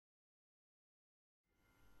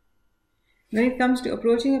When it comes to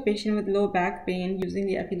approaching a patient with low back pain using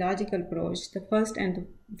the epi-logical approach, the first and the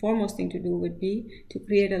foremost thing to do would be to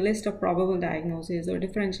create a list of probable diagnoses or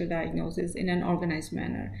differential diagnoses in an organized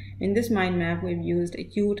manner. In this mind map, we've used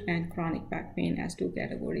acute and chronic back pain as two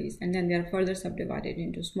categories, and then they are further subdivided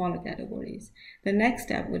into smaller categories. The next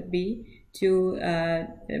step would be to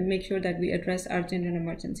make sure that we address urgent and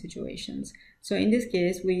emergent situations. So in this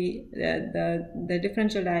case, the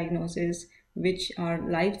differential diagnosis which are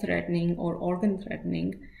life-threatening or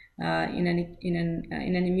organ-threatening in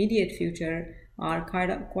an immediate future are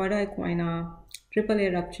chorda equina,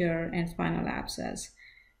 AAA rupture, and spinal abscess.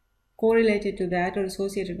 Correlated to that or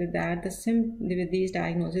associated with that, with these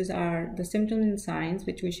diagnoses are the symptoms and signs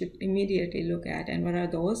which we should immediately look at. And what are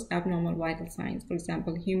those? Abnormal vital signs. For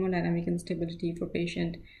example, hemodynamic instability for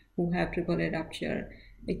patients who have AAA rupture,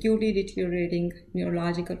 acutely deteriorating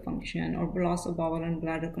neurological function or loss of bowel and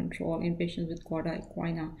bladder control in patients with chorda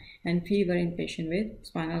equina, and fever in patients with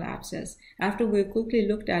spinal abscess. After we've quickly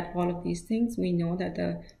looked at all of these things, we know that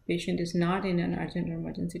the patient is not in an urgent or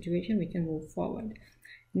emergent situation. We can move forward.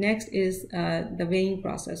 Next is the weighing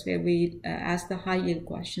process, where we ask the high yield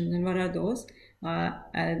questions. And what are those?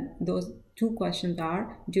 Those two questions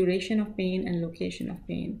are duration of pain and location of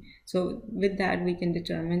pain. So with that, we can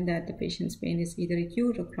determine that the patient's pain is either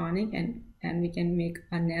acute or chronic, and we can make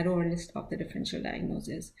a narrower list of the differential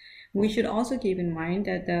diagnoses. We should also keep in mind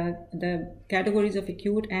that the categories of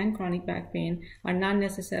acute and chronic back pain are not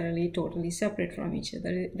necessarily totally separate from each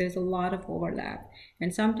other. There's a lot of overlap.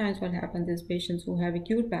 And sometimes what happens is patients who have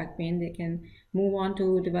acute back pain, they can move on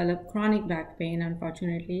to develop chronic back pain,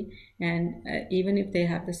 unfortunately, and even if they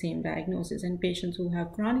have the same diagnosis. And patients who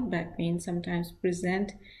have chronic back pain sometimes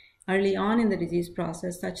present early on in the disease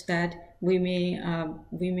process, such that we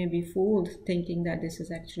may be fooled thinking that this is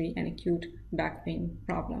actually an acute back pain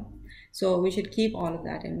problem. So we should keep all of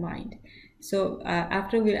that in mind. So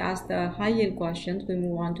after we ask the high yield questions, we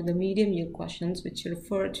move on to the medium yield questions, which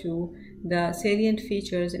refer to the salient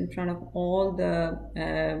features in front of all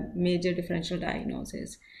the major differential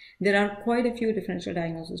diagnoses. There are quite a few differential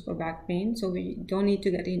diagnoses for back pain, so we don't need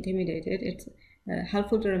to get intimidated. It's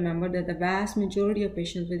helpful to remember that the vast majority of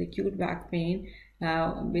patients with acute back pain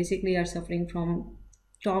basically are suffering from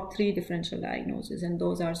top three differential diagnoses, and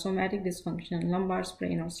those are somatic dysfunction, lumbar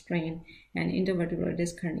sprain or strain, and intervertebral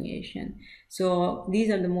disc herniation. So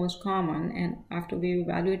these are the most common, and after we've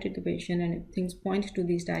evaluated the patient and if things point to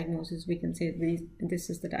these diagnoses, we can say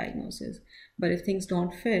this is the diagnosis. But if things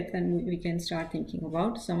don't fit, then we can start thinking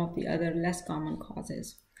about some of the other less common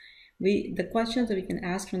causes. The questions that we can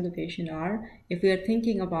ask from the patient are, if we are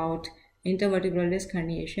thinking about intervertebral disc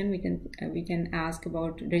herniation, we can ask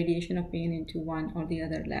about radiation of pain into one or the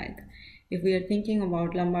other leg. If we are thinking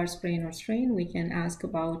about lumbar sprain or strain, we can ask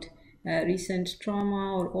about recent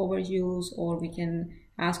trauma or overuse, or we can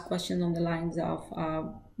ask questions on the lines of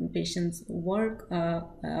patient's work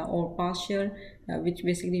or posture, which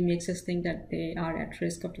basically makes us think that they are at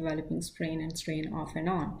risk of developing sprain and strain off and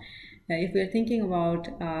on. If we are thinking about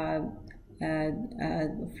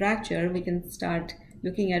fracture, we can start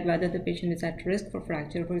looking at whether the patient is at risk for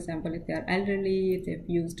fracture. For example, if they are elderly, if they've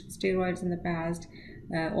used steroids in the past,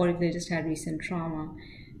 or if they just had recent trauma.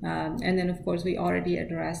 And then, of course, we already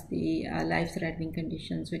addressed the life-threatening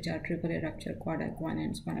conditions, which are AAA rupture, chorda equina,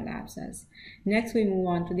 and spinal abscess. Next, we move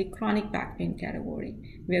on to the chronic back pain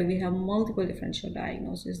category, where we have multiple differential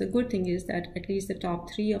diagnoses. The good thing is that at least the top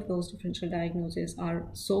three of those differential diagnoses are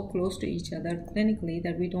so close to each other clinically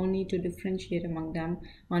that we don't need to differentiate among them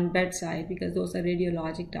on bedside, because those are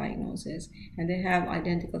radiologic diagnoses, and they have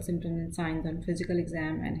identical symptoms and signs on physical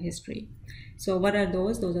exam and history. So what are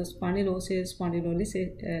those? Those are spondylosis,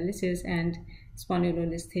 spondylolysis, and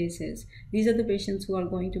spondylolisthesis. These are the patients who are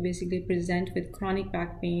going to basically present with chronic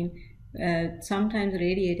back pain, sometimes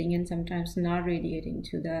radiating and sometimes not radiating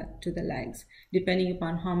to the legs, depending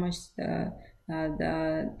upon how much the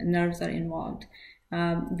nerves are involved.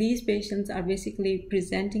 These patients are basically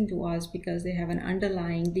presenting to us because they have an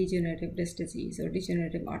underlying degenerative disc disease or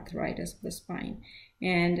degenerative arthritis of the spine,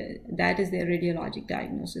 and that is their radiologic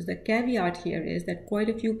diagnosis. The caveat here is that quite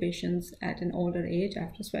a few patients at an older age,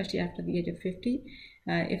 especially after the age of 50,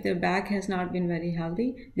 if their back has not been very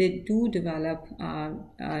healthy, they do develop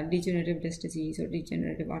degenerative disc disease or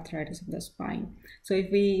degenerative arthritis of the spine. So if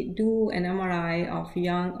we do an MRI of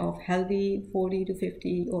healthy 40 to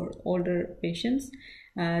 50 or older patients,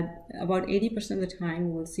 about 80% of the time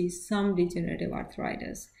we will see some degenerative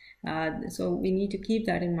arthritis. So we need to keep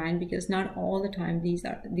that in mind, because not all the time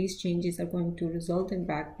these changes are going to result in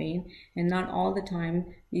back pain, and not all the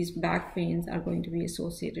time these back pains are going to be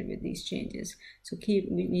associated with these changes. So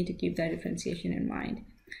we need to keep that differentiation in mind.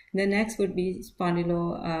 The next would be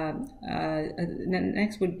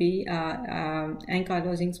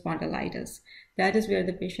ankylosing spondylitis. That is where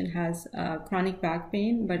the patient has chronic back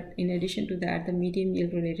pain, but in addition to that, the median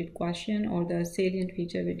yield related question or the salient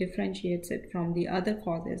feature which differentiates it from the other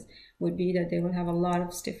causes would be that they will have a lot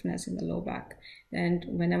of stiffness in the low back. And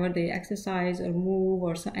whenever they exercise or move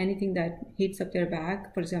or anything that heats up their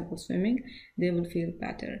back, for example, swimming, they will feel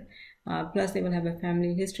better. Plus, they will have a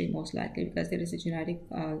family history most likely because there is a genetic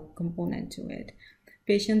component to it.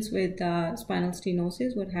 Patients with spinal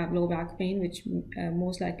stenosis would have low back pain, which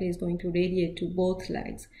most likely is going to radiate to both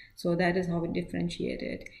legs. So that is how we differentiate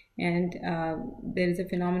it. And there is a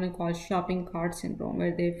phenomenon called shopping cart syndrome,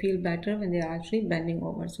 where they feel better when they are actually bending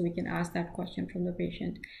over. So we can ask that question from the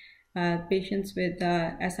patient. Patients with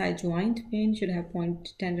SI joint pain should have point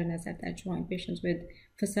tenderness at that joint. Patients with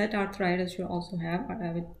facet arthritis should also have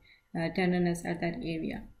tenderness at that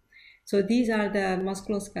area. So these are the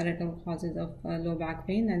musculoskeletal causes of low back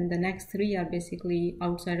pain, and the next three are basically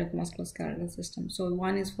outside of the musculoskeletal system. So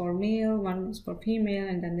one is for male, one is for female,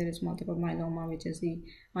 and then there is multiple myeloma, which is the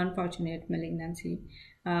unfortunate malignancy.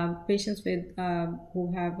 Patients with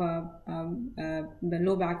who have the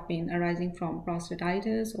low back pain arising from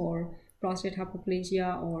prostatitis or prostate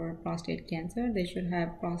hyperplasia or prostate cancer, they should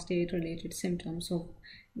have prostate related symptoms. So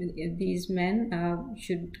these men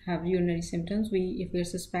should have urinary symptoms. If we're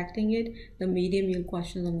suspecting it, the medium yield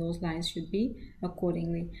questions on those lines should be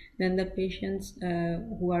accordingly. Then the patients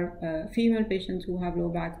who are female patients who have low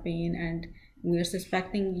back pain and we are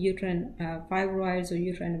suspecting uterine fibroids or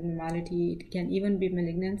uterine abnormality, it can even be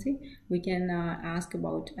malignancy. We can ask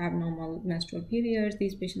about abnormal menstrual periods.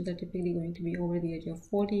 These patients are typically going to be over the age of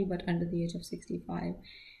 40 but under the age of 65.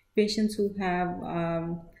 Patients who have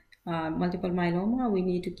multiple myeloma, we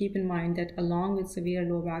need to keep in mind that along with severe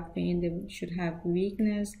low back pain, they should have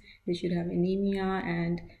weakness, they should have anemia,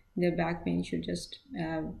 and their back pain should just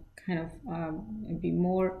be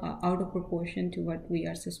more out of proportion to what we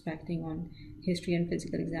are suspecting on history and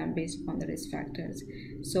physical exam based upon the risk factors.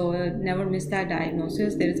 So never miss that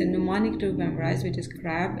diagnosis. There is a mnemonic to memorize, which is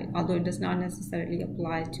CRAB, although it does not necessarily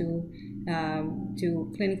apply to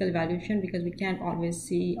clinical evaluation because we can't always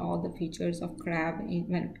see all the features of CRAB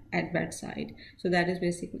when at bedside. So that is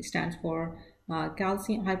basically stands for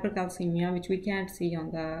hypercalcemia, which we can't see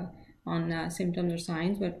on symptoms or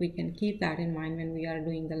signs, but we can keep that in mind when we are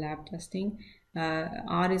doing the lab testing.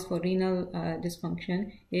 R is for renal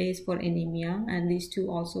dysfunction, A is for anemia, and these two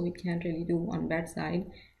also we can't really do on bedside,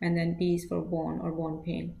 and then P is for bone or bone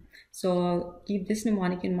pain. So keep this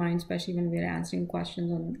mnemonic in mind, especially when we are answering questions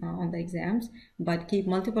on the exams, but keep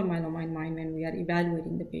multiple myeloma in mind when we are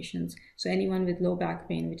evaluating the patients. So anyone with low back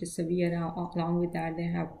pain, which is severe, along with that they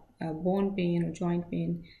have bone pain or joint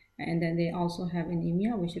pain, and then they also have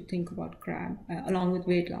anemia, we should think about CRAB, along with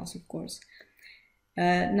weight loss, of course.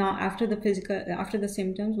 Now, after the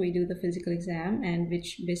symptoms, we do the physical exam, and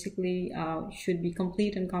which basically should be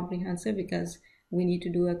complete and comprehensive because we need to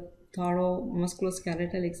do a thorough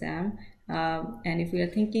musculoskeletal exam. And if we are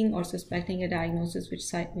thinking or suspecting a diagnosis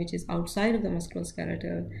which is outside of the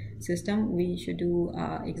musculoskeletal system, we should do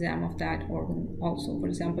exam of that organ also. For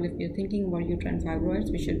example, if we are thinking about uterine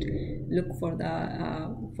fibroids, we should look for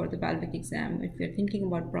the pelvic exam. If we are thinking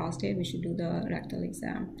about prostate, we should do the rectal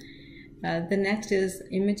exam. The next is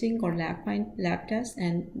imaging or lab tests,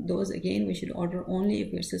 and those again we should order only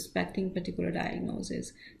if we're suspecting particular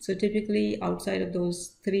diagnosis. So typically outside of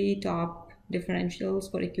those three top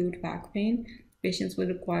differentials for acute back pain, patients will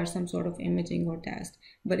require some sort of imaging or test.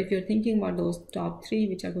 But if you're thinking about those top three,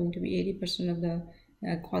 which are going to be 80% of the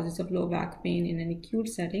causes of low back pain in an acute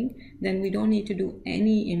setting, then we don't need to do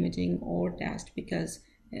any imaging or test because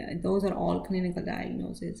those are all clinical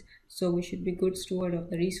diagnoses. So we should be good steward of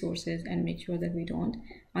the resources and make sure that we don't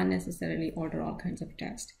unnecessarily order all kinds of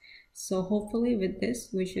tests. So hopefully with this,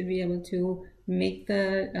 we should be able to make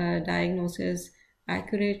the diagnosis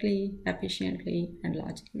accurately, efficiently, and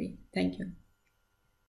logically. Thank you.